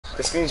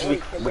This means we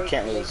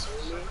can't lose.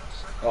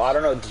 Well, I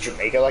don't know. Did you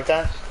make it like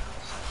that?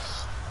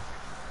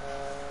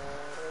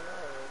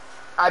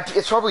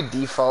 It's probably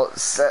default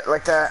set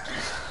like that.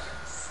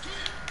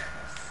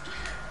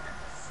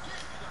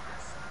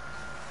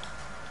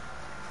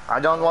 I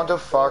don't want to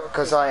fuck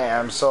cause I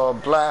am so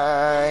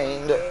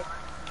blind.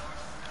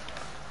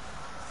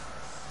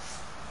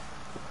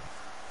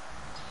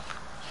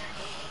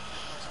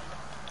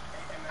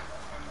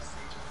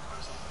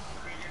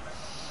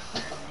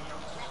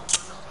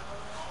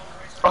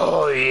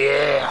 Oh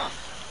yeah.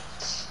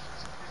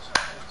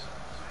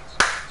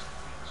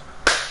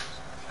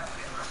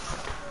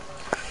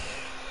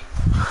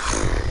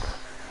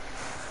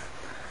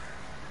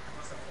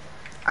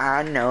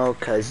 I know,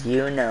 cause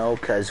you know,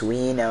 cause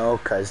we know,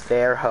 cause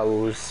they're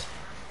hoes.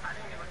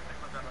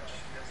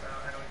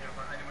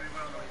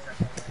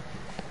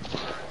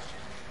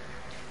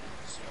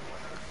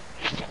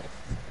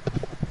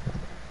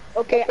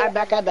 Okay, I'm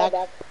back.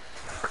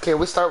 Okay,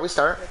 we start.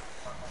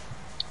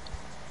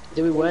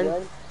 Did we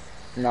win?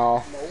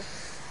 No.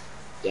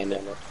 Damn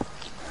it.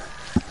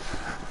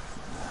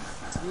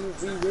 We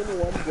win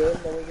one game,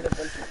 then we get a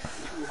bunch of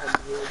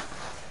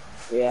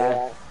 200.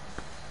 Yeah.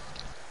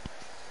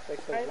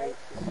 Like the rank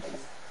system.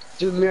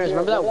 Dude, Mirrors,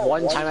 remember that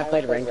one time I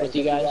played ranked with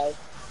you guys?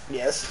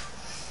 Yes.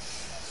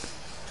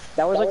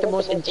 That was like the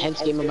most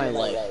intense game of my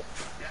life.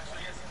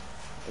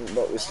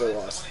 But we still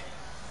lost.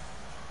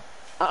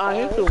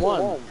 I think we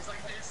won.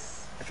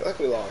 I feel like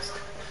we lost.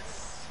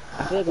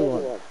 I feel like we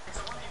won.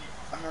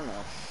 I don't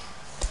know.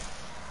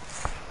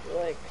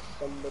 Like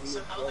somebody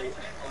is right.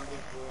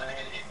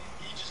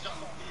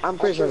 I'm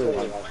pretty sure we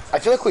won. I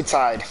feel like we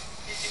tied.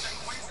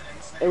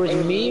 It was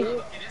me,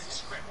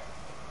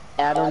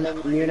 Adam,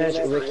 Muniz,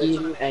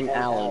 Ricky, and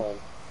Alan.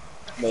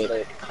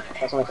 Wait,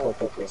 that's my 4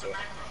 people.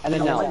 And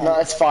then Alan. No,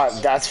 that's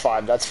five. That's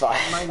five. That's five.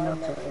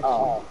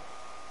 Oh.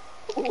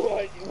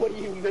 What are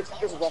you,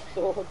 Mr.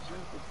 Russell?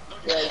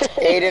 Jesus Christ.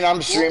 Aiden,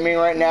 I'm streaming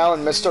right now,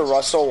 and Mr.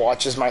 Russell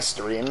watches my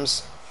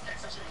streams.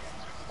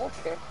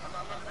 Okay.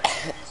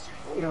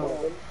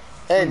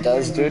 Hey, it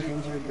does, dude.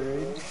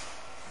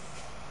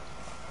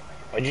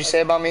 What'd you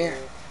say about me? You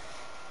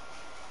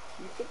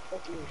could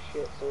fucking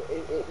shit, so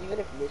even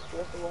if Mr.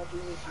 Russell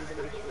watches this, you're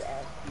gonna issue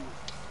ass beat.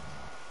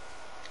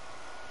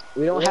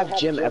 We don't have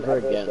Jim ever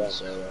again,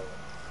 so.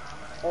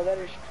 Oh, that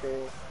is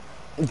true.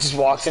 He just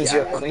walks into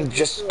your, he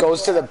just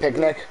goes to the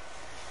picnic.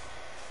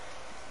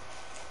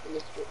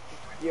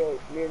 Yo,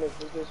 Mirna,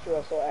 does Mr.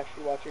 Russell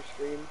actually watch your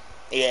streams?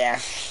 Yeah.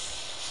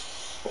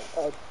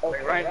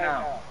 Okay, Right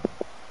now.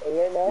 Oh,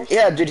 right now?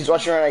 Yeah, dude, he's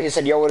watching right now. He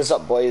said, yo, what is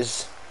up,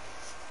 boys?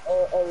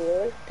 Oh,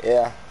 really?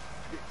 Yeah.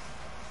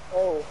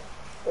 Oh.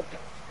 What the...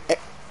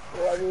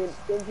 Well, I mean,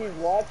 since he's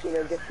watching,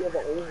 I guess he has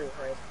an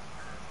overhead.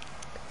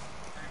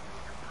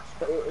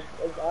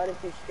 It's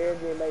honestly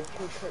scared me in my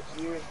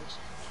 2 years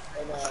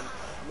in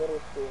middle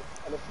school.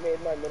 And it's made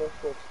my middle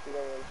school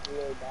experience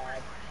really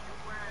bad.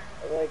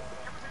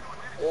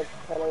 It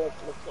kind of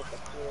looks like a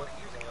fool.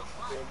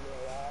 Scared me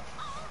a lot.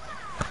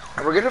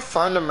 Are we gonna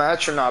find a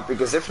match or not?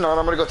 Because if not,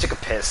 I'm gonna go take a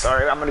piss.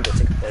 Alright, I'm gonna go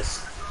take a piss.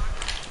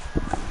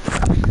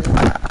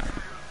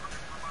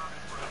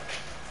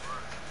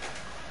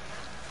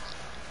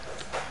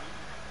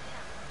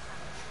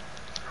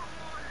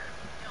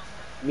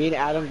 Me and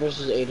Adam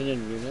versus Aiden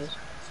and Muniz.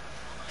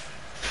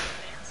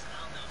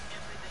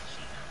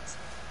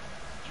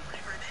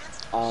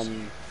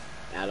 Adam?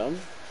 Adam?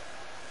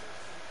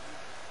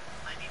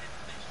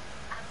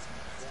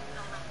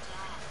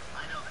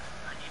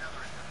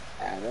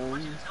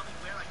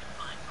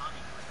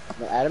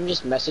 No, Adam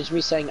just messaged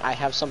me saying I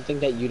have something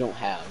that you don't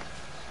have.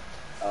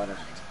 Oh, no.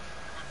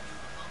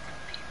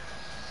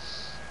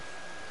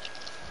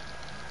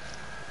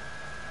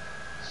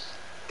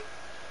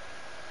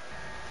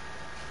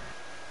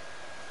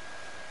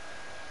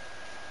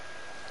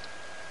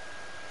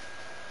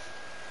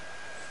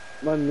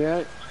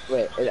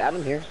 Wait, is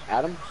Adam here?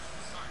 Adam?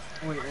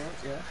 Wait, what?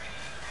 Yeah.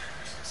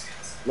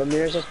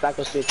 Ramirez just back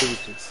to straight to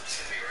YouTube.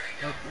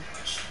 Okay.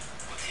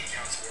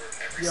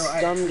 Yo,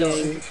 Some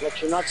game,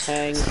 let your nuts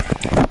hang.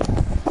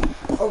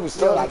 Oh, we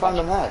still haven't found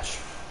a match.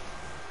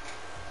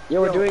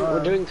 Yo,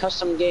 we're doing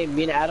custom game.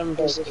 Me and Adam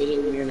versus Aiden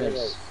and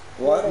Muniz.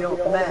 What? Yo,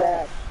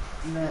 Matt.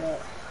 Matt.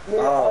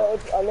 Oh.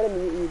 I'm gonna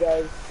mute you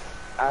guys.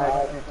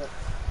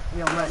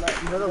 Yo, Matt,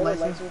 you know the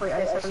license plate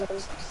I sent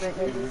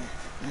you?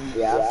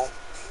 Yeah.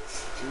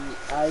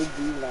 I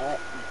do not.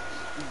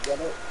 You get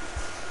it?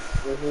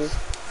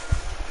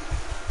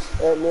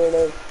 Alright,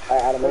 Mirna.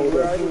 Alright, Adam, are you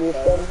going to mute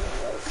them?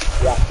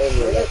 Yeah, they're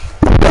muted.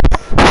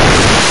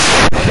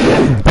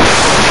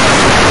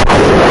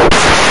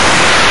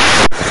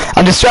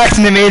 I'm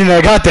distracting the maiden.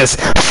 I got this.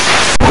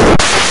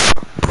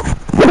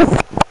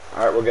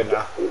 Alright, we're good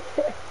now.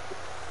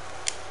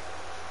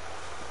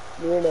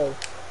 Mirna,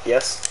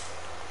 Yes?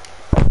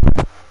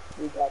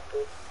 we got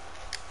this.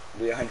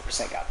 We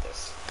 100% got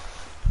this.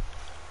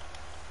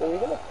 Are we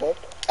gonna cook?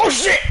 Oh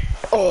shit!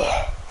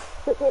 Oh.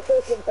 Did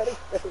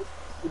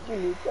you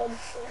mute them?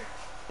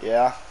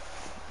 Yeah.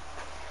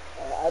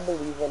 I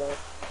believe in it.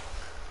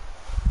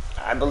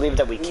 I believe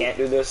that we can't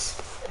do this.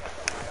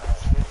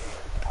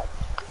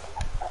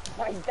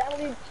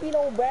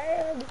 Valentino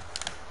bad.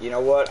 You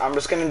know what? I'm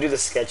just gonna do the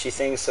sketchy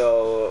thing.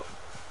 So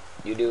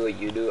you do what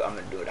you do. I'm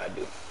gonna do what I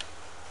do.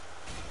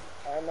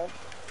 I don't know.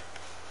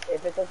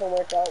 If it doesn't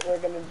work out, we're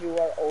gonna do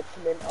our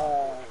ultimate,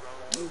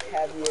 you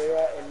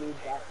Caviera and me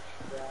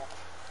backstrap.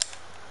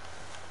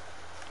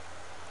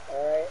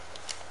 Alright?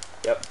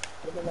 Yep.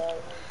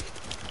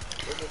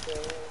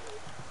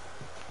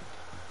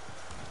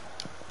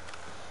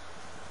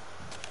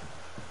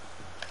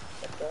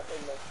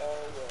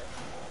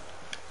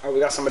 Oh, we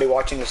got somebody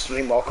watching the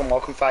stream. Welcome,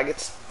 welcome,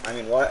 faggots. I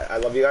mean, what? I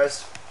love you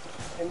guys.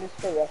 And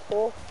Mr.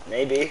 Russell?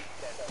 Maybe.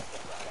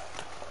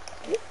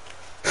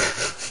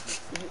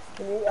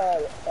 Can you,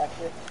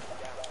 practice?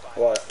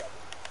 What?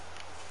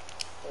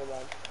 Hold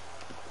on.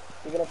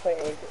 You're gonna play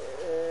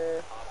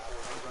Anchor.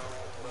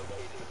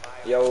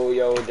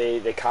 Yo,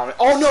 they comment.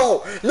 Oh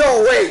no,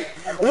 wait,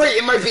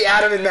 it might be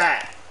Adam and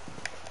Matt.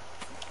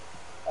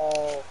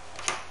 Oh.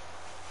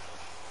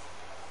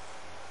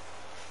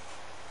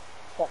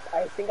 Fuck,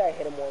 I think I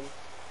hit him once.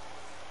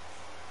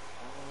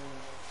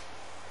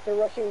 They're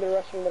rushing.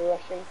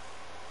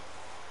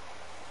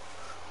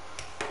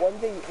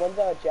 One's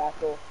a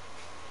jackal.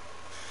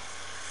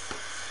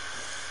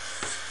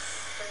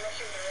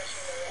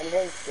 I'm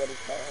going sweaty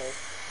car.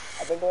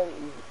 I've been going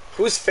easy.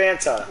 Who's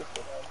Fanta?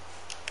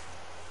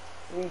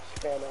 Reach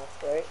Fanta,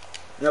 right?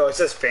 No, it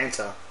says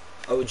Fanta.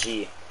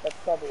 OG. That's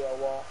probably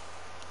Elwha.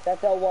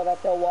 That's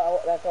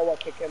Elwha,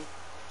 kick him.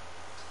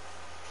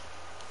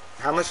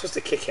 How am I supposed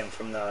to kick him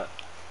from the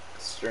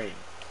stream?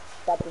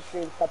 Stop the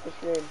stream.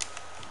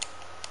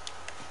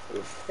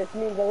 Oof. This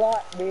means a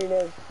lot,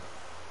 Venus.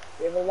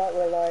 We have a lot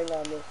relying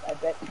on this. I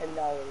bet $10.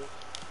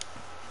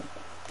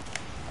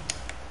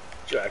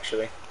 Did you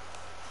actually?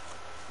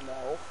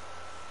 No.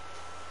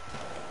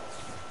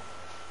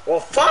 Well,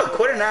 fuck,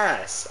 what an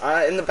ass.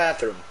 In the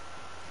bathroom.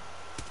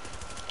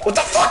 What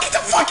the fuck? It's a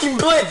fucking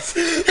blitz!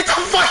 It's a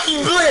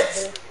fucking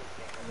blitz!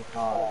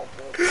 No!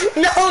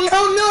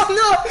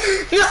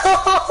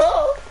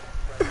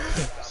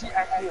 She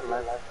actually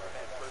alive.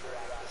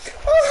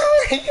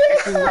 Oh my god!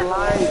 She's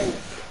alive.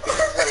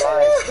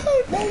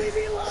 Leave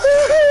me alone.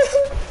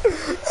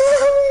 Oh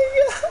my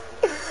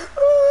god!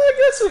 Oh, I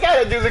guess we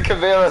gotta do the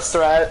Caveira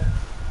strat.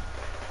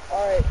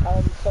 Alright,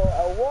 so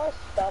I will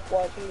stop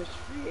watching the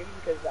stream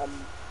because I'm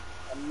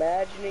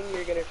imagining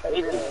you're gonna try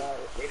to play out.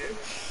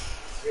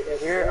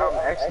 Here,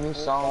 X new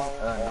song,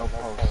 no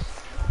post.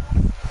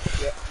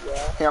 Yeah.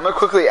 Hey, I'm gonna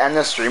quickly end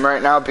the stream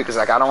right now because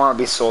like I don't want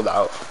to be sold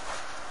out.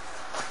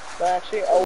 But actually,